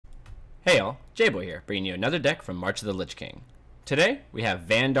Hey all, J-Boy here, bringing you another deck from March of the Lich King. Today, we have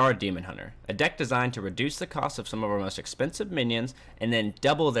Vandar Demon Hunter, a deck designed to reduce the cost of some of our most expensive minions and then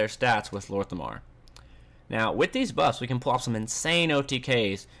double their stats with Lor'themar. Now, with these buffs, we can pull off some insane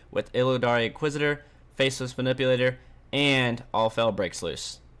OTKs with Illidari Inquisitor, Faceless Manipulator, and All Fel Breaks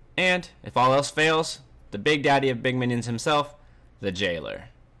Loose. And, if all else fails, the big daddy of big minions himself, the Jailer.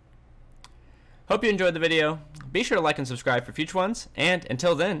 Hope you enjoyed the video. Be sure to like and subscribe for future ones, and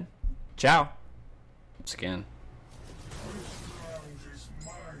until then, ciao. Skin.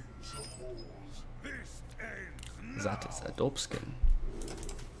 That is a dope skin.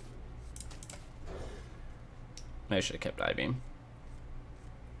 I should have kept I-Beam.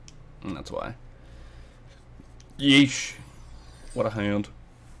 And that's why. Yeesh. What a hand.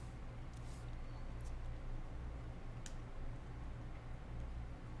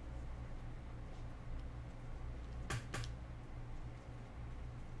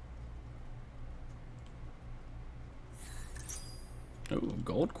 Ooh,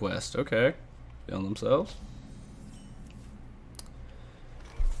 Gold Quest, okay. Feeling themselves.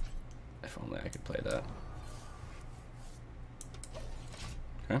 If only I could play that.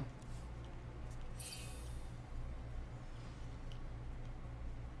 Okay.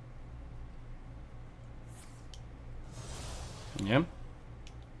 Yeah.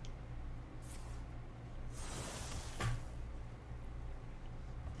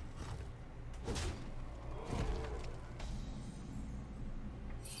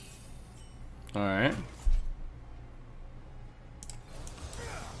 All right.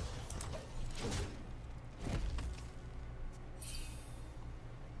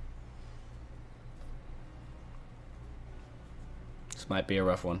 This might be a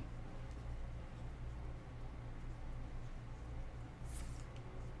rough one.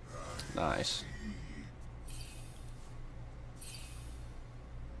 Nice.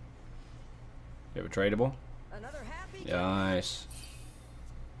 You have a tradable? Nice.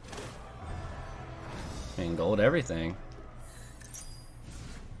 And gold everything.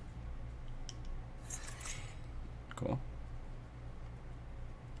 Cool.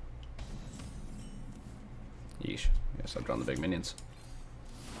 Yeesh. Guess I've drawn the big minions.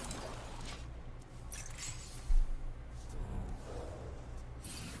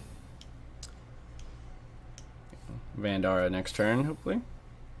 Vandara next turn, hopefully.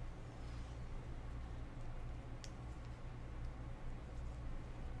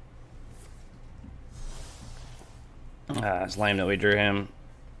 It's lame that we drew him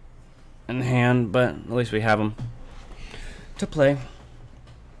in hand, but at least we have him to play.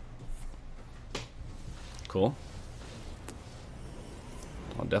 Cool.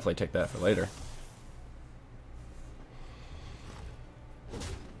 I'll definitely take that for later.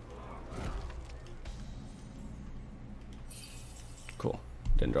 Cool.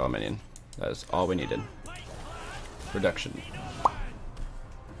 Didn't draw a minion. That is all we needed. Reduction.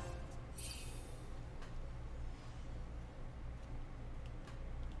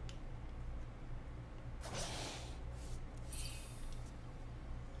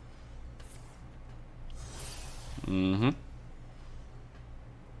 Mm-hmm.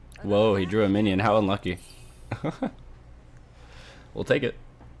 Whoa, he drew a minion. How unlucky. We'll take it.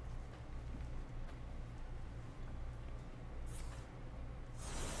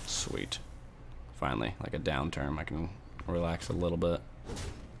 Sweet. Finally, like a down term, I can relax a little bit.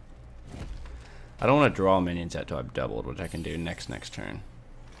 I don't want to draw minions yet till I've doubled, which I can do next turn.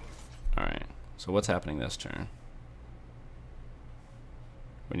 Alright, so what's happening this turn?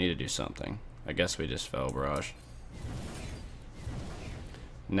 We need to do something. I guess we just Fel Barrage.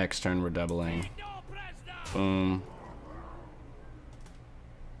 Next turn we're doubling. Boom.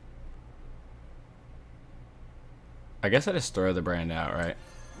 I guess I just throw the brand out, right?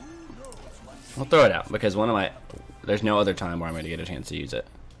 I'll throw it out because there's no other time where I'm going to get a chance to use it.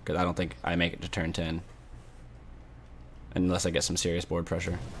 Because I don't think I make it to turn 10. Unless I get some serious board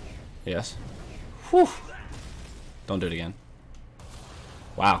pressure. Yes. Whew. Don't do it again.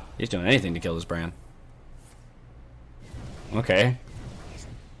 Wow, he's doing anything to kill this brand. Okay.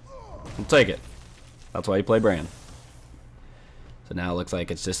 I'll take it. That's why you play Bran. So now it looks like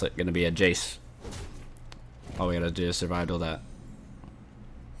it's just going to be a Jace. All we gotta do is survive till that.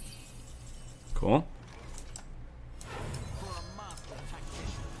 Cool.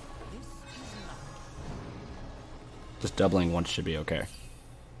 Just doubling once should be okay.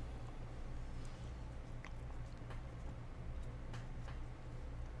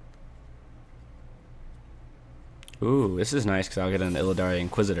 Ooh, this is nice because I'll get an Illidari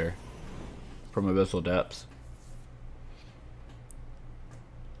Inquisitor from Abyssal Depths.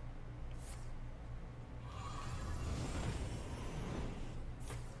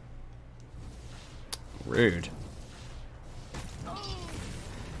 Rude.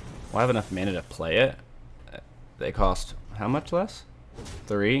 Will I have enough mana to play it? They cost how much less?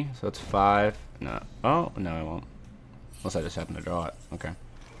 3, so it's 5. No. Oh, no, I won't. Unless I just happen to draw it. Okay.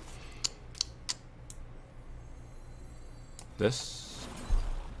 This.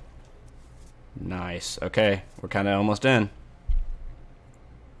 Nice. Okay, we're kind of almost in.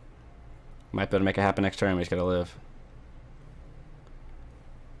 Might be able to make it happen next turn. We just gotta live.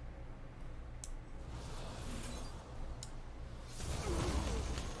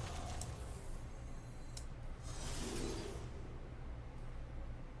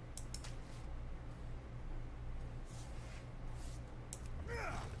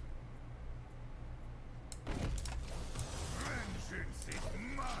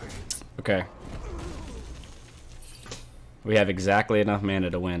 Okay. We have exactly enough mana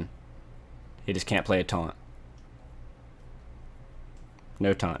to win. He just can't play a taunt.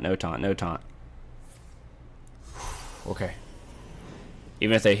 No taunt, no taunt, no taunt. Okay.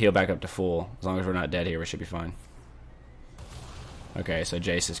 Even if they heal back up to full, as long as we're not dead here, we should be fine. Okay, so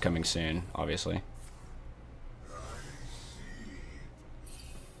Jace is coming soon, obviously.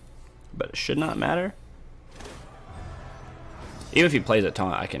 But it should not matter. Even if he plays a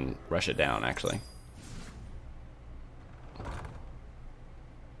taunt, I can rush it down, actually.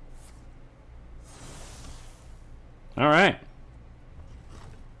 Alright.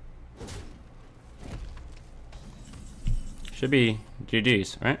 Should be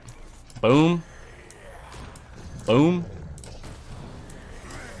GG's, right? Boom. Boom.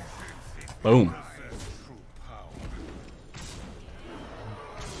 Boom.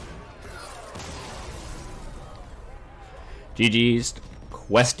 GG's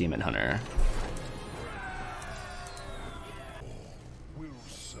Quest Demon Hunter. Will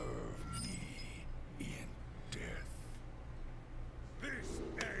serve me in death. This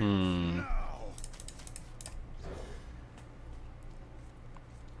ends now.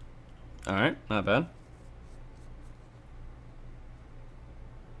 Alright, not bad.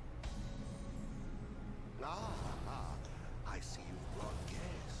 I see you've brought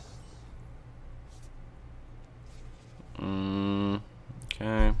guests.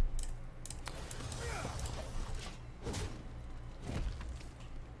 Okay.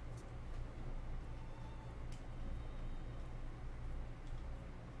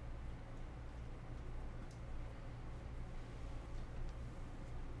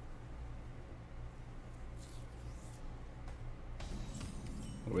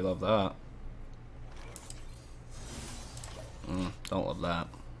 We love that. Don't love that.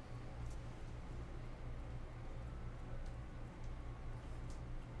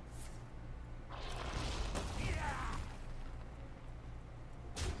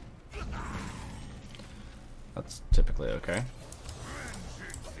 That's typically okay.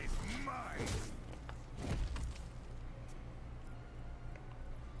 Vengeance is mine.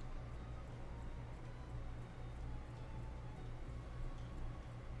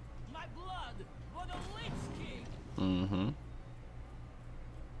 My blood for the Lich King! Mm-hmm.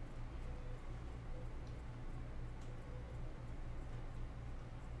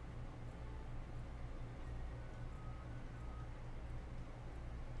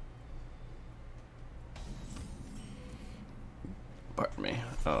 Pardon me.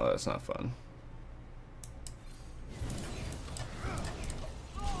 Oh, that's not fun.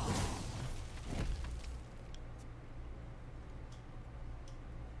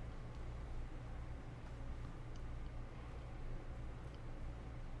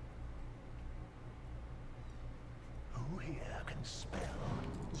 Who here can spell?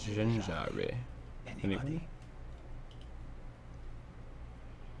 Jinjari. Anybody?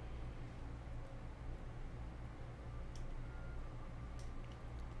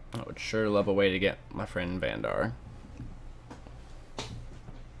 I would sure love a way to get my friend Vandar.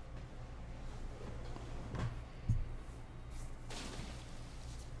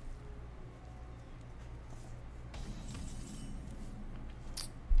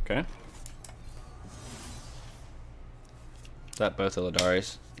 Okay. Is that both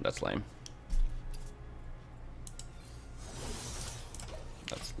Illidari's? That's lame.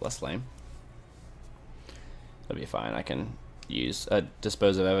 That's less lame. That'll be fine. I can use a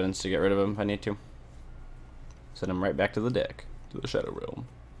dispose of evidence to get rid of him if I need to. Send him right back to the deck, to the Shadow Realm.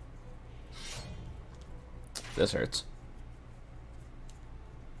 This hurts.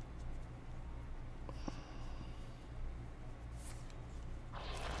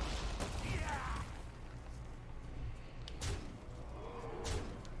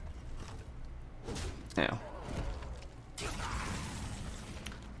 Yeah.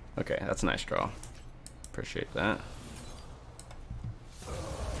 Okay, that's a nice draw. Appreciate that.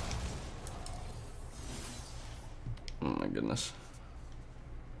 goodness.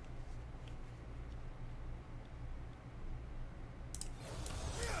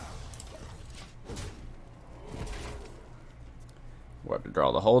 We'll have to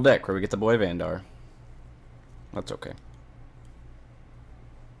draw the whole deck where we get the boy Vandar. That's okay.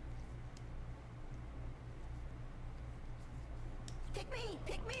 Pick me!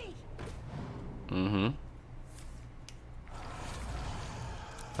 Pick me! Mm-hmm.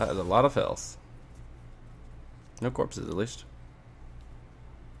 That is a lot of health. No corpses, at least.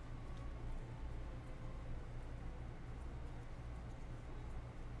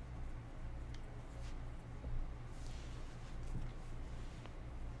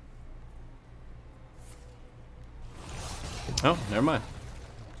 Oh, never mind.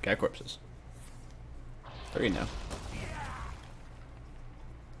 Got corpses. 3 now.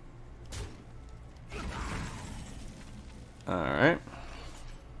 Alright.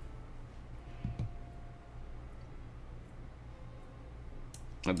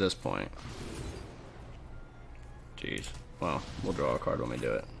 At this point. Jeez. Well, we'll draw a card when we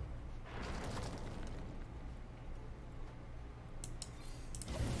do it.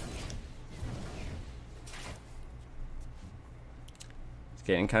 It's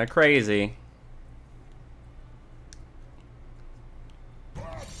getting kind of crazy.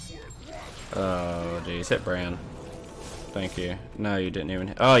 Oh, geez. Hit Bran. Thank you. No, you didn't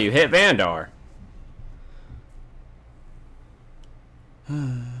even... Oh, you hit Vandar.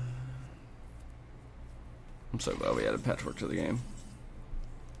 I'm so glad we added patchwork to the game.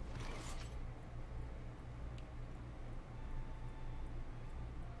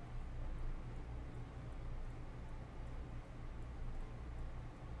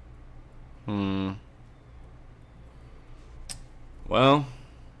 Well...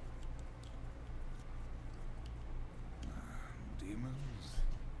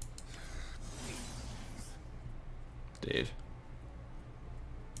 Dude.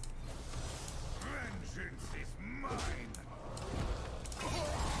 Vengeance is mine.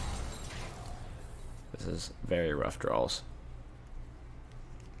 This is very rough draws.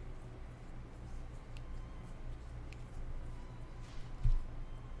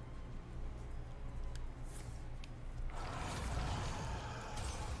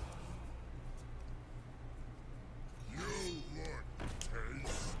 You look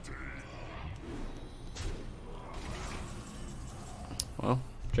tasty. Well,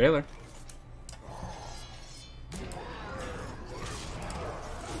 Jailer.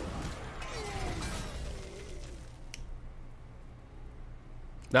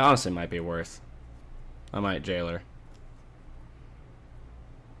 That honestly might be worth. I might Jailer.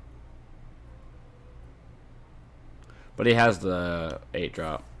 But he has the 8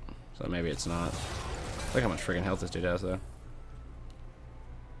 drop, so maybe it's not. Look how much freaking health this dude has, though.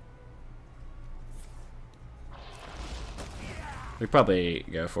 We probably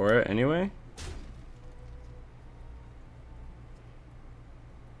go for it anyway.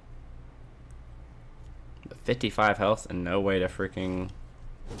 But 55 health and no way to freaking...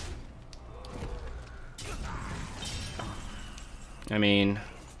 I mean,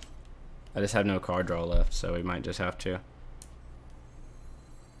 I just have no card draw left, so we might just have to.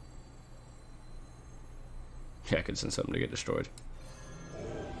 Yeah, I could send something to get destroyed.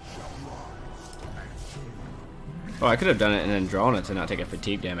 Oh, I could have done it and then drawn it to not take a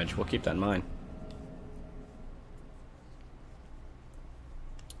fatigue damage. We'll keep that in mind.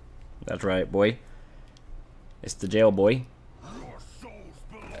 That's right, boy. It's the jail boy.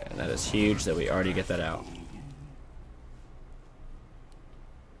 And that is huge that we already get that out.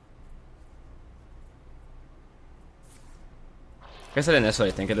 I guess I didn't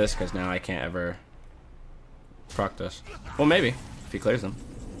necessarily think of this because now I can't ever proc this. Well, maybe, if he clears them.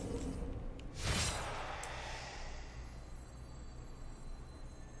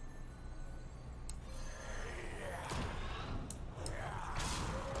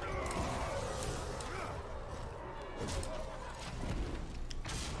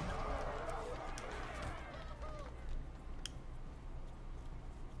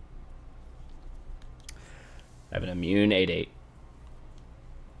 I have an immune 8/8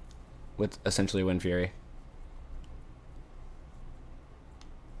 with essentially Wind Fury.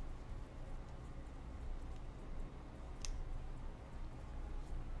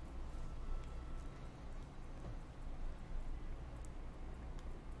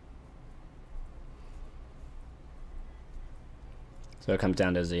 So it comes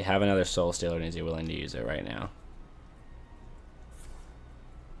down to, does he have another Soul Stealer and is he willing to use it right now?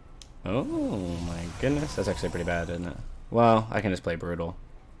 Oh my goodness, that's actually pretty bad, isn't it? Well, I can just play Brutal.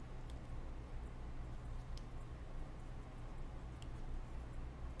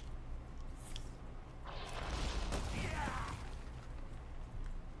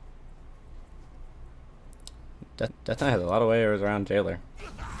 Death Knight has a lot of ways around Jailer.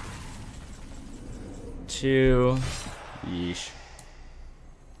 2. Yeesh.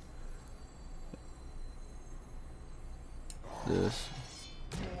 This.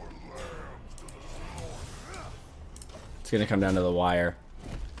 It's gonna come down to the wire.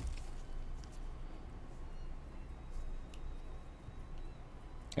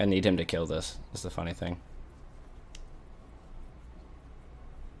 I need him to kill this. That's the funny thing.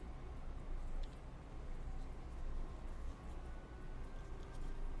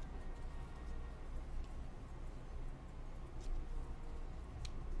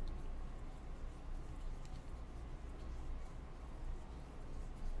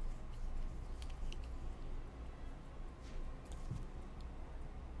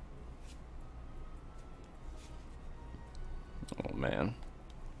 Oh man,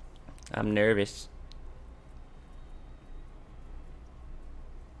 I'm nervous.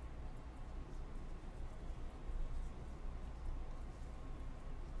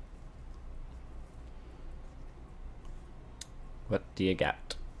 What do you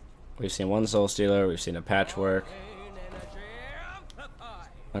got? We've seen one Soul Stealer, we've seen a Patchwork.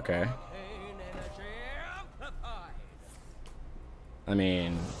 Okay. I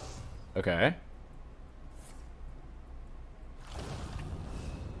mean, okay.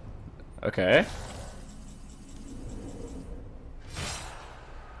 Okay.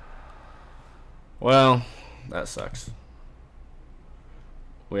 Well, that sucks.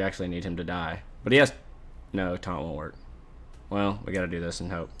 We actually need him to die. But he has... No, taunt won't work. Well, we gotta do this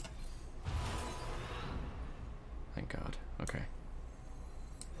and hope. Thank God. Okay.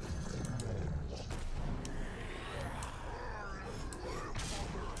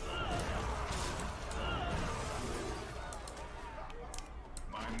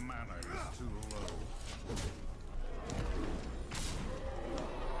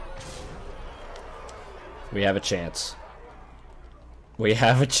 We have a chance. We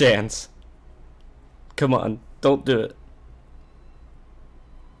have a chance. Come on, don't do it.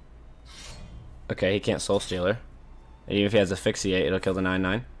 Okay, he can't Soul Stealer. And even if he has Asphyxiate, it'll kill the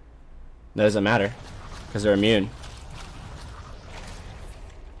 9/9. That doesn't matter, because they're immune.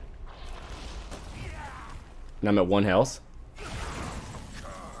 And I'm at 1 health.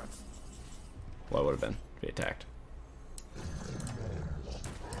 What would have been if he attacked?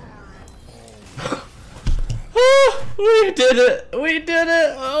 We did it! We did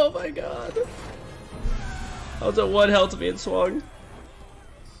it! Oh my God! I was at 1 health being swung.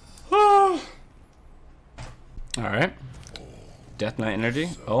 Alright. Death Knight energy?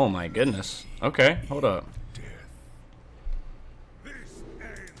 Oh my goodness. Okay, hold up. This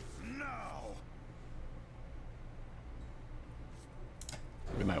ends now.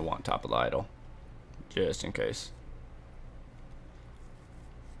 We might want top of the idol. Just in case.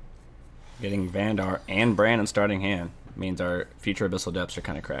 Getting Vandar and Brandon starting hand means our future Abyssal Depths are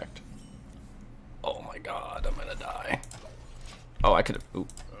kind of cracked. Oh my God, I'm gonna die. Oh, I could have.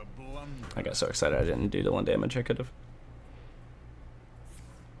 Oop. I got so excited I didn't do the 1 damage I could have.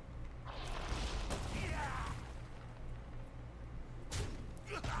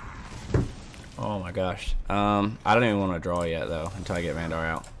 Oh my gosh. I don't even want to draw yet though until I get Vandar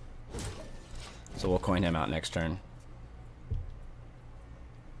out. So we'll coin him out next turn.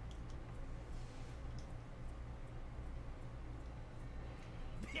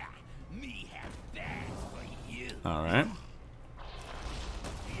 Alright.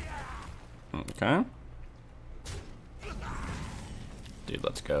 Okay. Dude,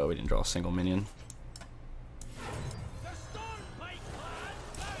 let's go. We didn't draw a single minion.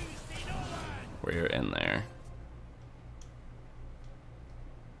 We're in there.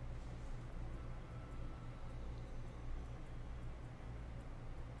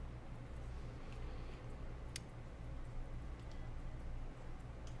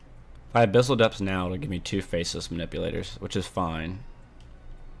 If I have Abyssal Depths now, it'll give me 2 Faceless Manipulators, which is fine,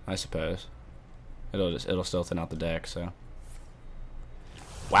 I suppose. It'll still thin out the deck, so.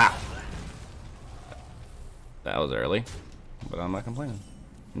 Wow. That was early, but I'm not complaining.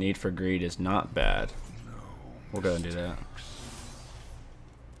 Need for Greed is not bad. We'll go and do that.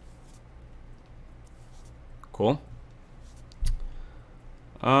 Cool.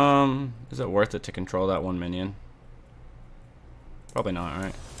 Is it worth it to control that 1 minion? Probably not,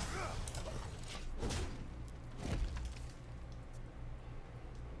 right?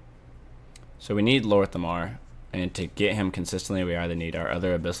 So we need Lorthamar, and to get him consistently, we either need our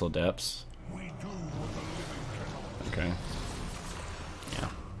other Abyssal Depths. Okay. Yeah.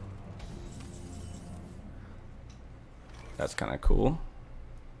 That's kind of cool.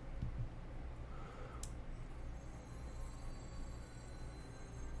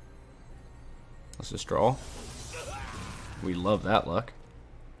 Let's just draw. We love that luck.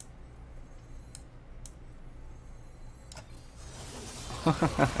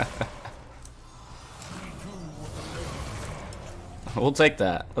 We'll take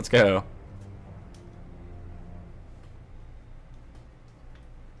that. Let's go.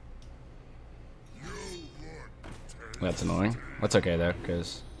 That's annoying. That's okay though,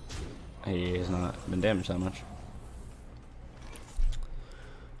 because he has not been damaged that much.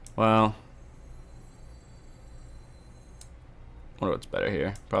 Well, I wonder what's better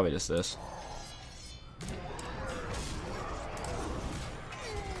here. Probably just this.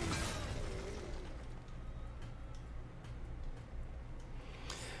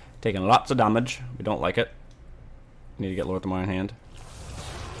 Taking lots of damage. We don't like it. Need to get Lorthamar in hand.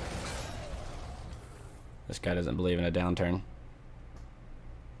 This guy doesn't believe in a downturn.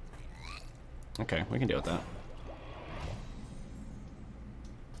 Okay, we can deal with that.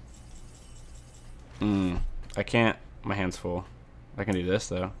 I can't. My hand's full. I can do this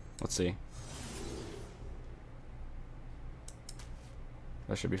though. Let's see.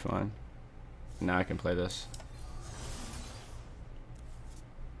 That should be fine. Now I can play this.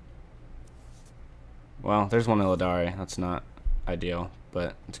 Well, there's one Illidari. That's not ideal,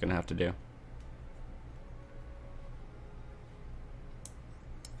 but it's gonna have to do.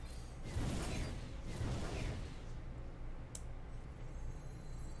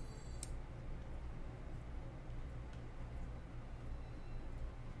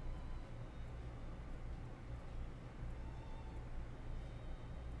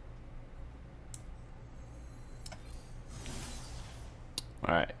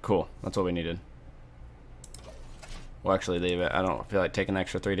 Alright, cool. That's what we needed. We'll actually leave it. I don't feel like taking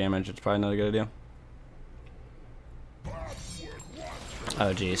extra 3 damage. It's probably not a good idea.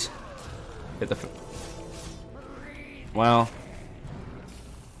 Oh, jeez. Hit the... Well...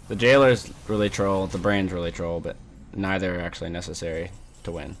 The Jailer's really troll, the Brain's really troll, but neither are actually necessary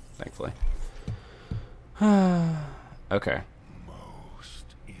to win, thankfully. Okay. Most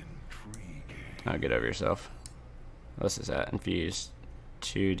intriguing. Now get over yourself. What's this at? Infuse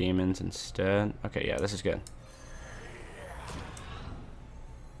 2 demons instead. Okay, yeah, this is good.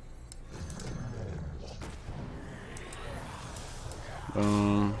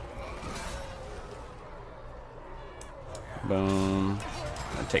 Boom. Boom.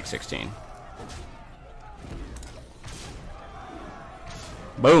 And take 16.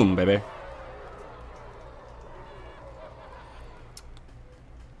 Boom, baby.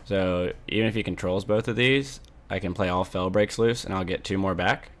 So, even if he controls both of these, I can play all Fell Breaks Loose and I'll get 2 more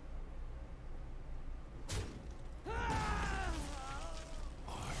back.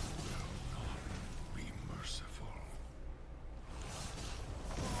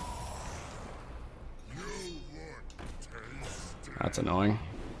 That's annoying.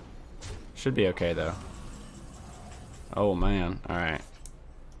 Should be okay though. Oh man, alright.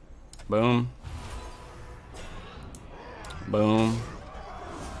 Boom. Boom.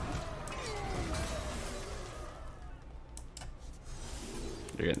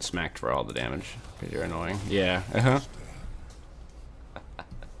 You're getting smacked for all the damage because you're annoying. Yeah,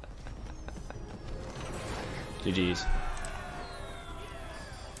 GG's.